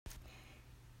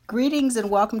Greetings and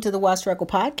welcome to the Watch Record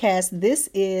Podcast. This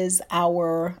is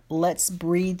our Let's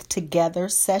Breathe Together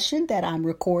session that I'm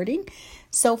recording.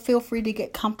 So feel free to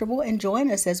get comfortable and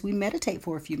join us as we meditate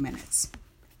for a few minutes.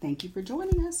 Thank you for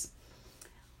joining us.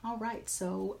 All right,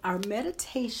 so our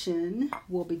meditation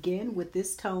will begin with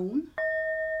this tone.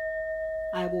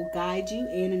 I will guide you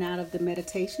in and out of the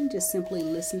meditation. Just simply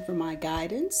listen for my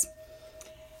guidance.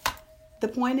 The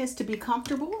point is to be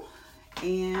comfortable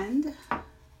and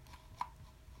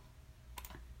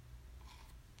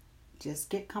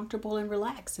just get comfortable and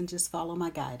relax and just follow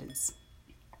my guidance.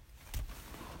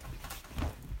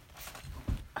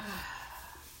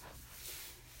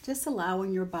 Just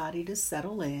allowing your body to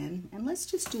settle in. And let's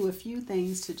just do a few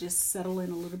things to just settle in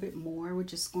a little bit more. We're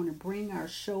just going to bring our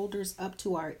shoulders up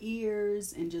to our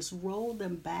ears and just roll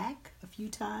them back a few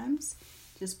times.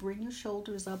 Just bring your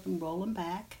shoulders up and roll them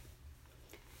back.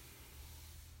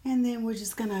 And then we're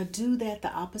just going to do that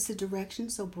the opposite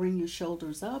direction. So bring your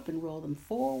shoulders up and roll them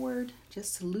forward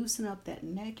just to loosen up that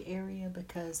neck area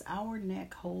because our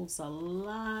neck holds a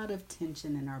lot of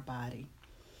tension in our body.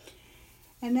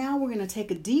 And now we're going to take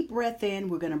a deep breath in.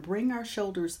 We're going to bring our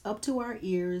shoulders up to our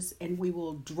ears and we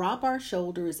will drop our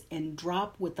shoulders and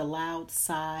drop with a loud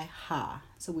sigh, ha.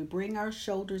 So we bring our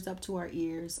shoulders up to our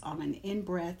ears on an in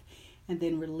breath and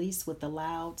then release with a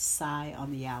loud sigh on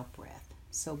the out breath.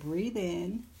 So breathe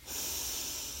in,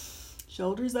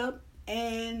 shoulders up,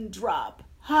 and drop.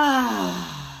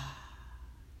 Ah.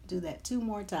 Do that 2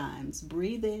 more times.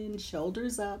 Breathe in,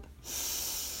 shoulders up,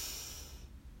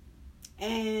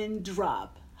 and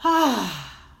drop.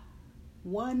 Ah.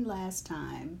 1 last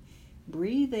time.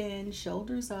 Breathe in,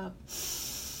 shoulders up,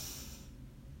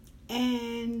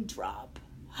 and drop.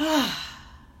 Ah.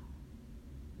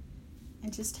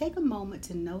 And just take a moment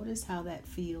to notice how that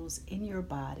feels in your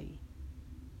body.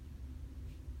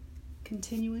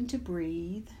 Continuing to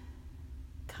breathe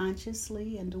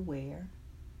consciously and aware,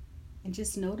 and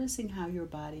just noticing how your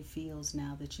body feels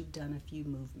now that you've done a few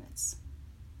movements.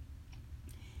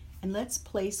 And let's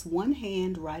place one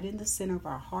hand right in the center of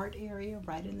our heart area,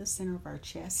 right in the center of our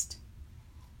chest.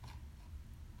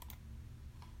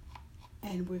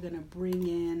 And we're going to bring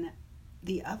in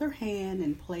the other hand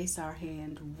and place our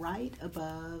hand right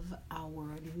above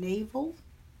our navel.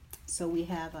 So we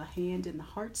have a hand in the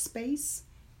heart space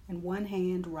and one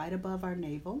hand right above our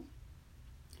navel.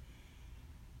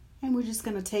 And we're just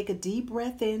going to take a deep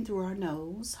breath in through our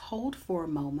nose, hold for a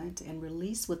moment, and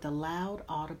release with a loud,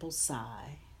 audible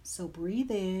sigh. So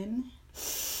breathe in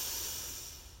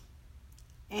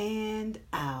and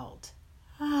out.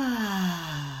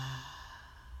 Ah.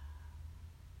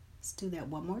 Let's do that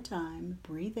one more time.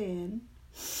 Breathe in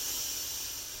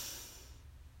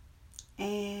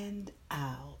and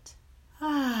out.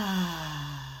 Ah.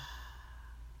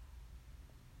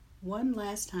 One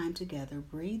last time together.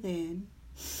 Breathe in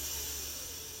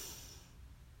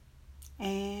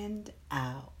and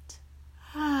out.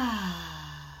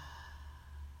 Ah.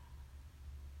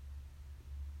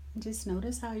 And just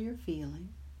notice how you're feeling.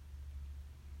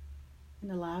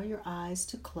 And allow your eyes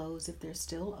to close if they're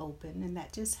still open. And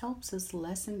that just helps us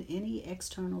lessen any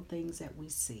external things that we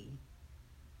see.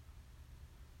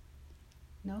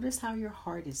 Notice how your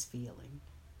heart is feeling.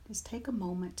 Just take a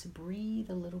moment to breathe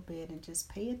a little bit and just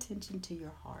pay attention to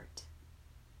your heart.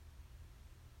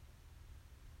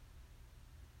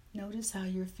 Notice how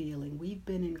you're feeling. We've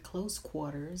been in close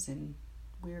quarters and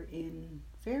we're in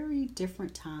very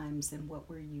different times than what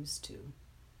we're used to.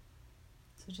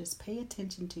 So just pay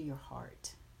attention to your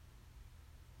heart.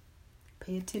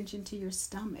 Pay attention to your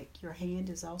stomach. Your hand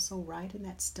is also right in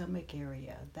that stomach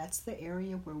area. That's the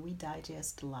area where we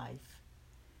digest life.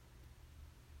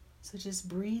 So just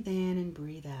breathe in and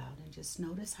breathe out and just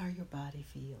notice how your body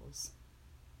feels.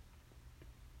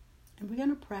 And we're going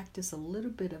to practice a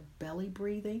little bit of belly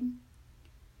breathing.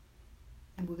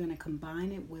 And we're going to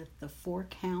combine it with the 4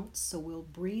 counts. So we'll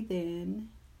breathe in,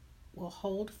 we'll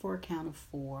hold for a count of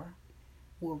 4,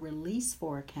 we'll release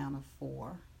for a count of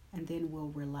 4, and then we'll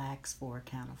relax for a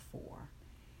count of 4.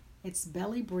 It's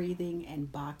belly breathing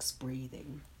and box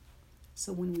breathing.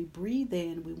 So when we breathe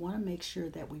in, we want to make sure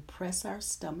that we press our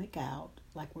stomach out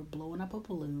like we're blowing up a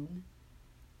balloon.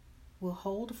 We'll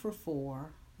hold for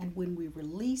 4, and when we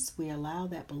release, we allow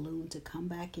that balloon to come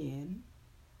back in,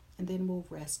 and then we'll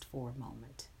rest for a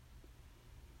moment.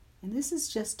 And this is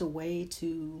just a way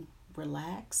to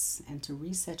relax and to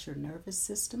reset your nervous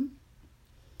system.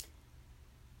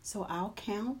 So I'll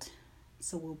count.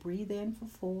 So we'll breathe in for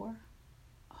 4,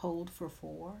 hold for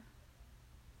 4,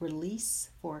 release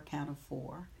for a count of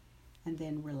 4, and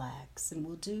then relax. And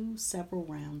we'll do several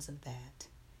rounds of that.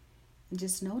 And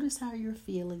just notice how you're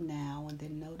feeling now, and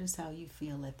then notice how you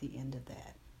feel at the end of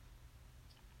that.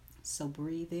 So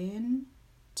breathe in,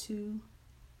 2,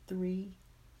 3,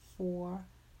 4,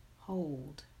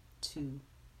 hold, 2,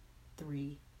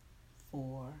 3,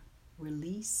 4,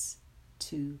 release,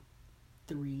 2,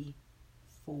 3,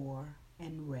 4,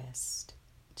 and rest,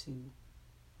 2,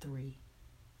 3,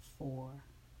 4.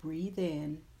 Breathe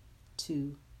in,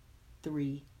 2,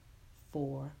 3,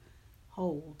 4,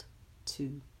 hold,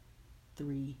 2,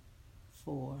 3,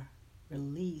 4,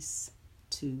 release,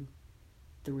 2,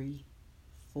 3,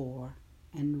 4,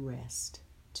 and rest,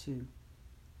 2,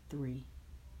 3,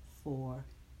 4.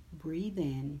 Breathe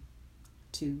in,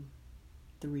 2,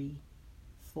 3,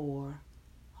 4,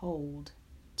 hold,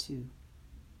 2,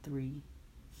 3,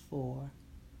 4,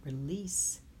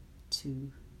 release,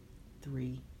 2,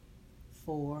 3,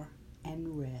 4,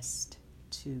 and rest,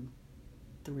 2,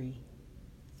 3,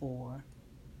 4.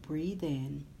 Breathe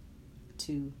in,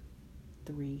 2,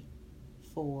 3,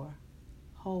 4,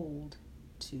 hold,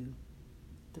 2,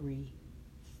 3,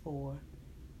 4,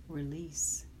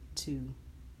 release, 2,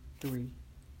 3,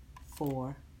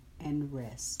 4, and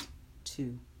rest,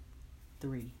 2,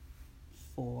 3,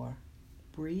 4.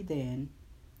 Breathe in,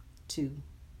 2,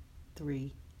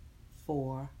 3,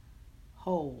 4,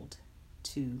 hold,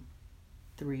 2,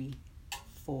 3,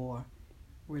 4,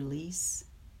 release,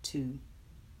 2,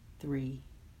 3,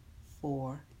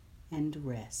 4, and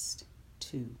rest,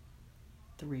 2,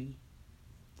 3,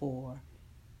 4.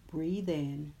 Breathe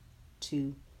in,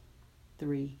 2,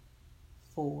 3,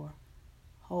 4,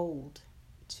 hold,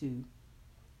 2,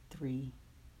 3,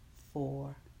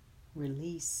 4,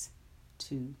 release,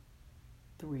 2,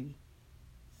 3,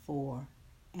 4,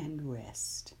 and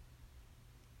rest.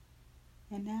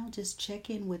 And now just check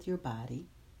in with your body.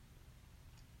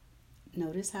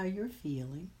 Notice how you're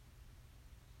feeling.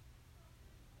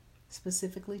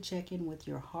 Specifically check in with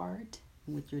your heart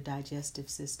and with your digestive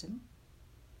system.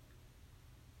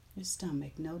 Your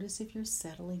stomach. Notice if you're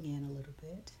settling in a little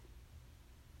bit.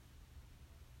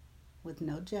 With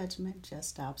no judgment,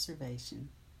 just observation.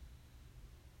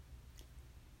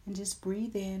 And just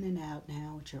breathe in and out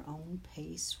now at your own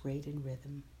pace, rate, and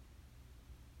rhythm.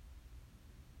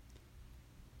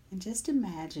 And just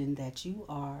imagine that you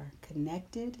are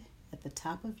connected at the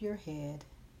top of your head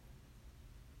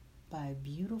by a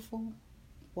beautiful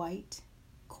white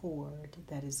cord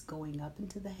that is going up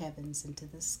into the heavens, into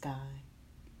the sky.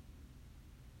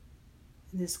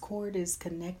 And this cord is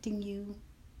connecting you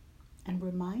and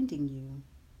reminding you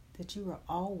that you are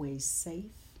always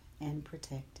safe and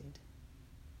protected.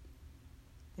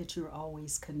 That you're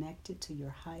always connected to your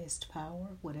highest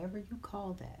power, whatever you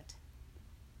call that.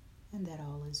 And that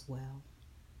all is well.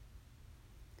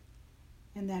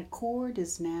 And that cord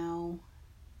is now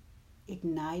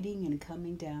igniting and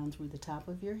coming down through the top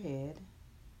of your head.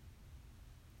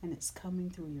 And it's coming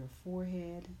through your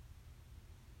forehead.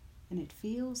 And it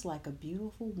feels like a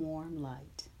beautiful warm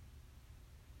light.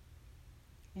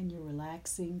 And you're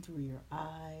relaxing through your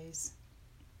eyes,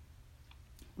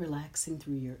 relaxing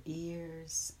through your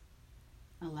ears,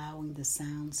 allowing the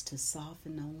sounds to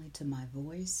soften only to my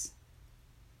voice.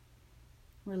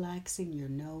 Relaxing your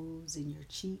nose and your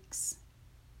cheeks.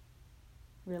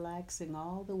 Relaxing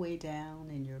all the way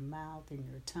down in your mouth and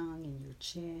your tongue and your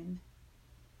chin.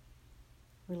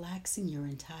 Relaxing your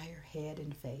entire head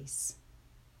and face.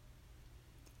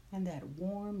 And that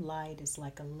warm light is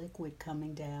like a liquid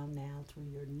coming down now through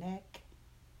your neck.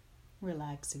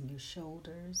 Relaxing your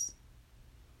shoulders.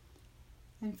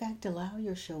 In fact, allow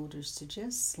your shoulders to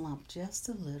just slump just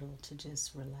a little, to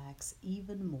just relax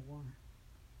even more.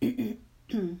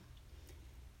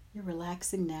 You're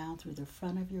relaxing now through the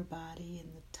front of your body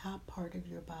and the top part of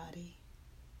your body.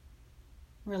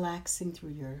 Relaxing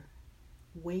through your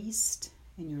waist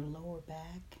and your lower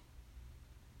back.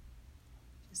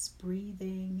 Just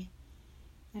breathing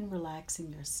and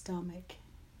relaxing your stomach.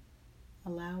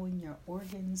 Allowing your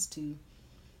organs to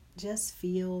just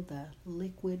feel the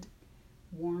liquid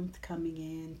warmth coming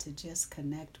in, to just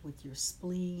connect with your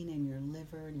spleen and your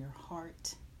liver and your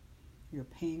heart. Your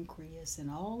pancreas,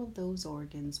 and all of those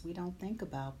organs we don't think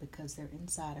about because they're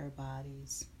inside our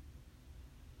bodies.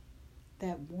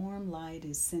 That warm light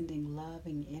is sending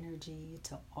loving energy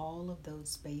to all of those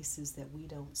spaces that we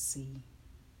don't see.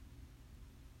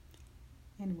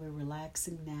 And we're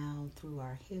relaxing now through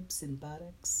our hips and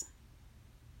buttocks.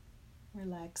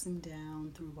 Relaxing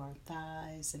down through our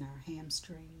thighs and our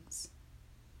hamstrings.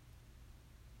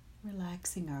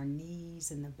 Relaxing our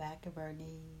knees and the back of our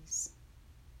knees.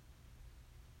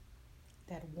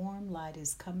 That warm light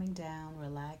is coming down,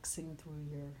 relaxing through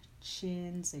your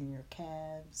shins and your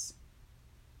calves.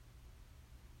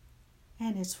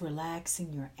 And it's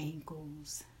relaxing your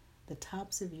ankles, the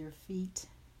tops of your feet,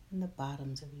 and the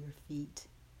bottoms of your feet.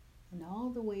 and all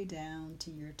the way down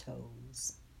to your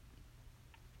toes.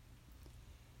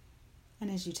 And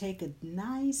as you take a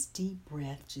nice deep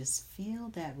breath, just feel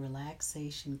that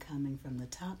relaxation coming from the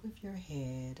top of your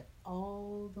head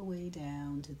all the way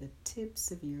down to the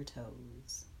tips of your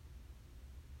toes.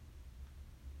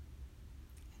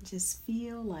 And just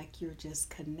feel like you're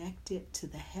just connected to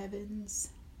the heavens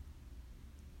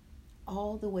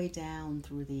all the way down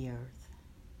through the earth.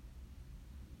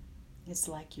 It's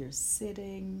like you're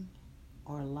sitting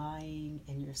or lying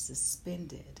and you're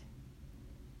suspended,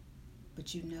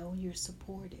 but you know you're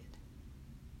supported.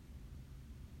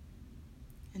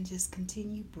 And just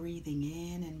continue breathing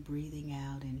in and breathing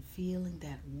out and feeling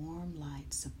that warm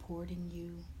light supporting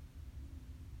you,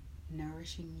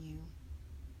 nourishing you,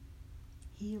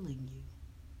 healing you,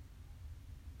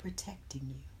 protecting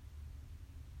you.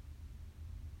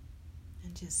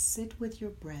 And just sit with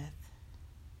your breath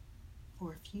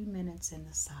for a few minutes in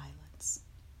the silence.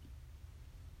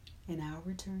 And I'll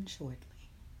return shortly.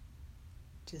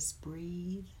 Just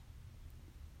breathe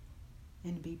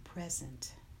and be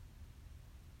present.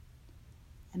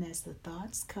 And as the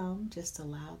thoughts come, just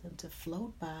allow them to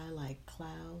float by like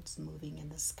clouds moving in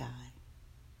the sky.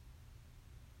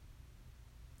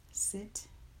 Sit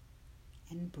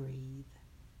and breathe.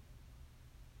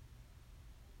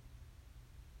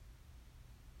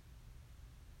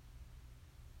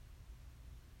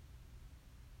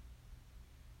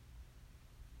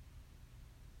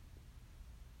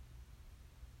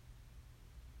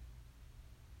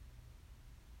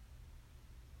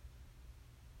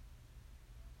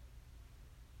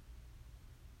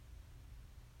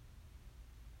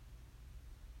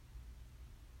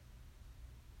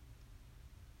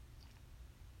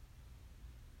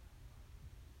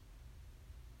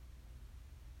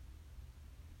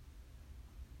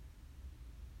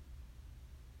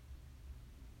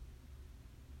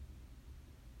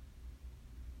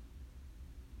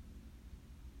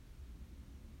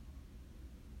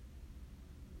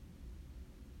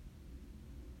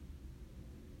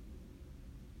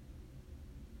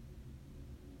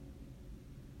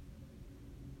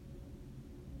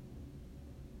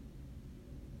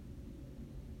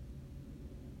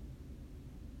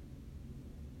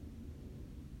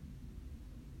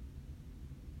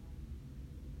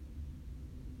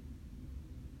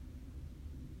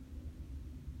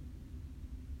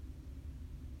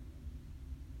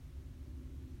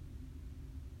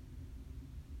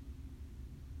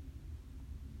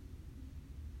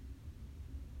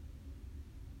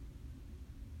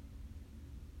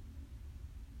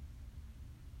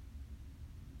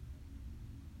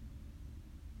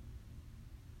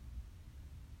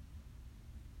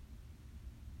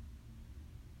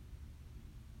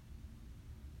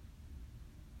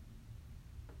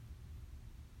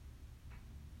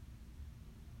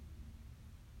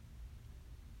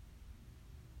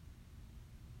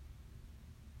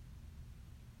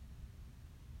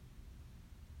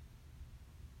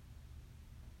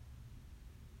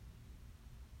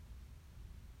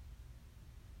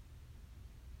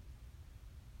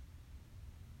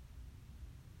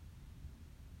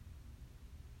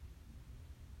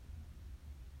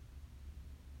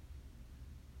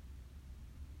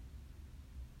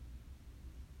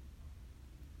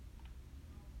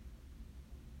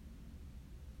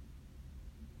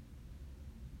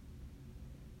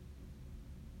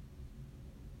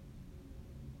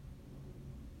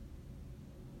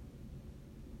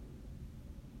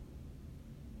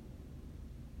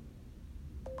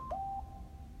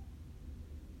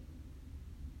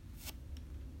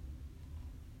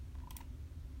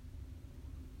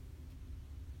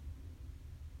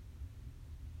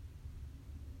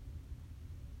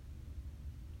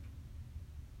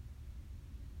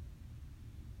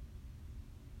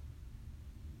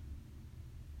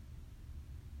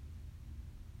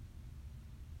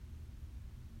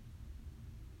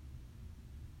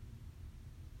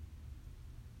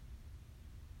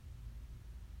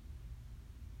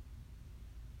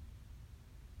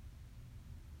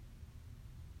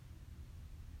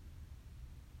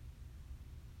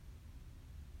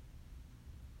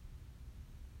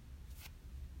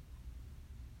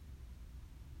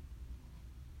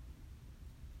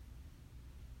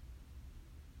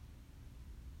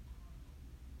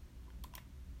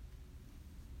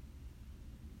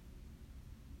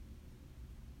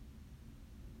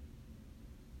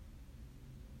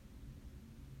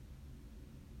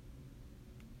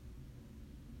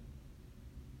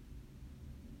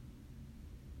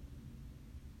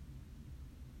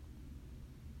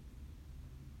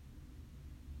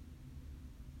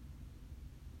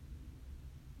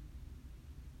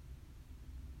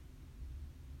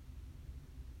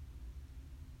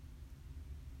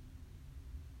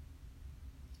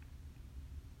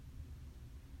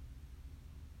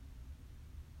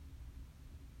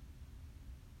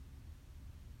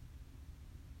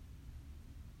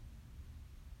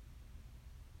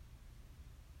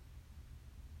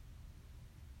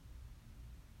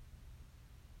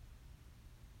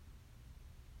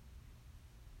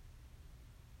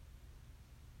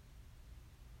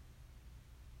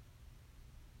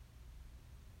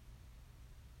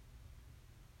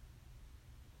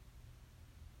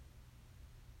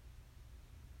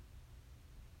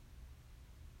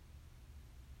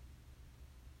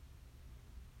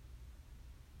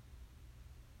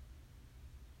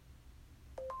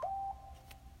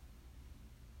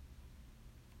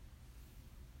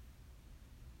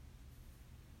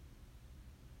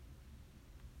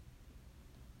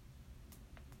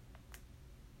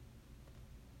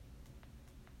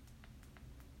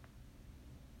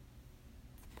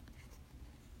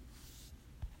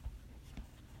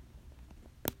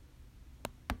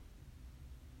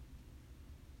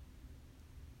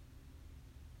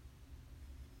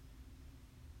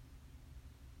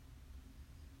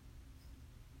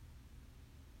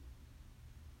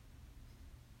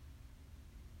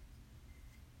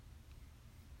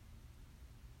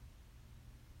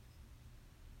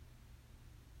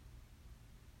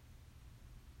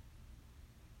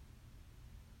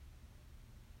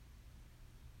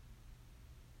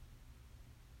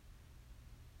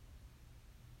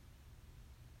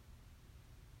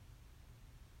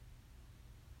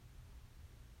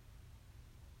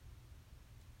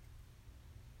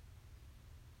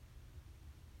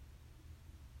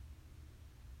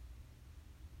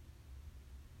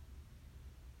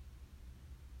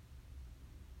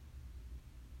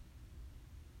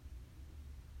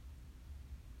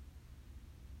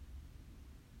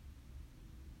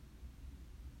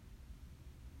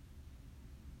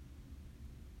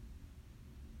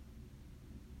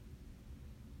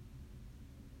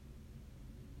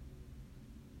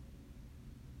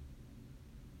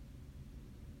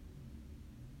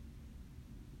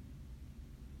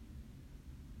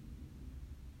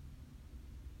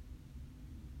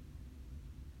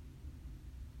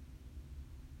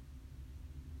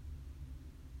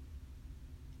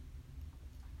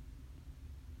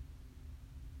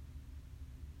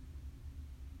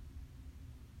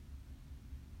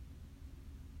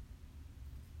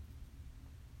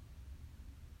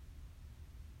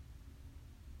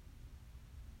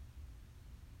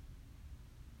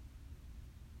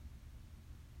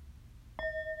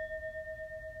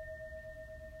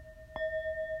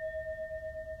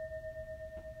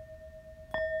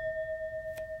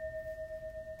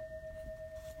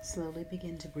 Slowly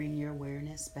begin to bring your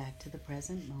awareness back to the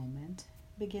present moment.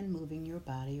 Begin moving your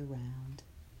body around,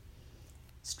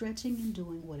 stretching and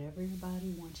doing whatever your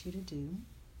body wants you to do.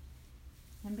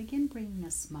 And begin bringing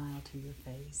a smile to your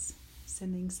face,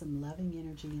 sending some loving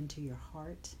energy into your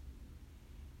heart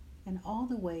and all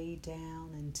the way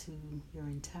down into your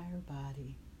entire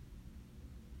body.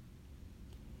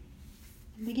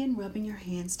 And begin rubbing your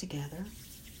hands together.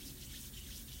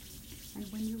 And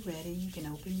when you're ready, you can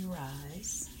open your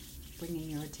eyes, bringing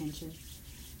your attention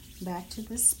back to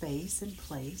this space and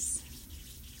place.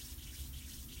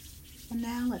 And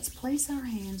now let's place our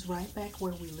hands right back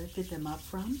where we lifted them up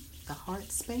from, the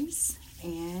heart space,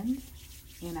 and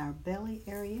in our belly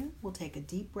area. We'll take a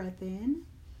deep breath in,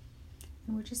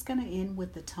 and we're just going to end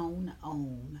with the tone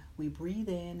Om. We breathe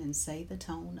in and say the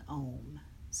tone Om.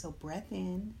 So breath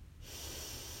in.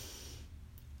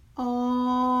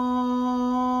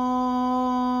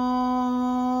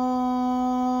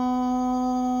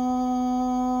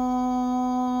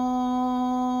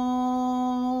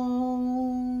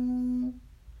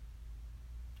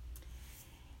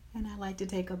 And I like to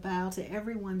take a bow to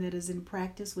everyone that is in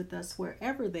practice with us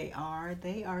wherever they are.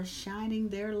 They are shining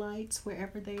their lights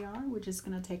wherever they are. We're just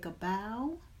going to take a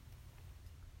bow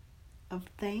of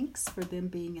thanks for them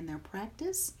being in their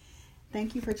practice.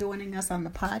 Thank you for joining us on the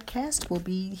podcast. We'll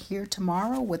be here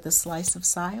tomorrow with a slice of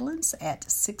silence at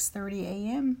 6:30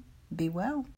 a.m. Be well.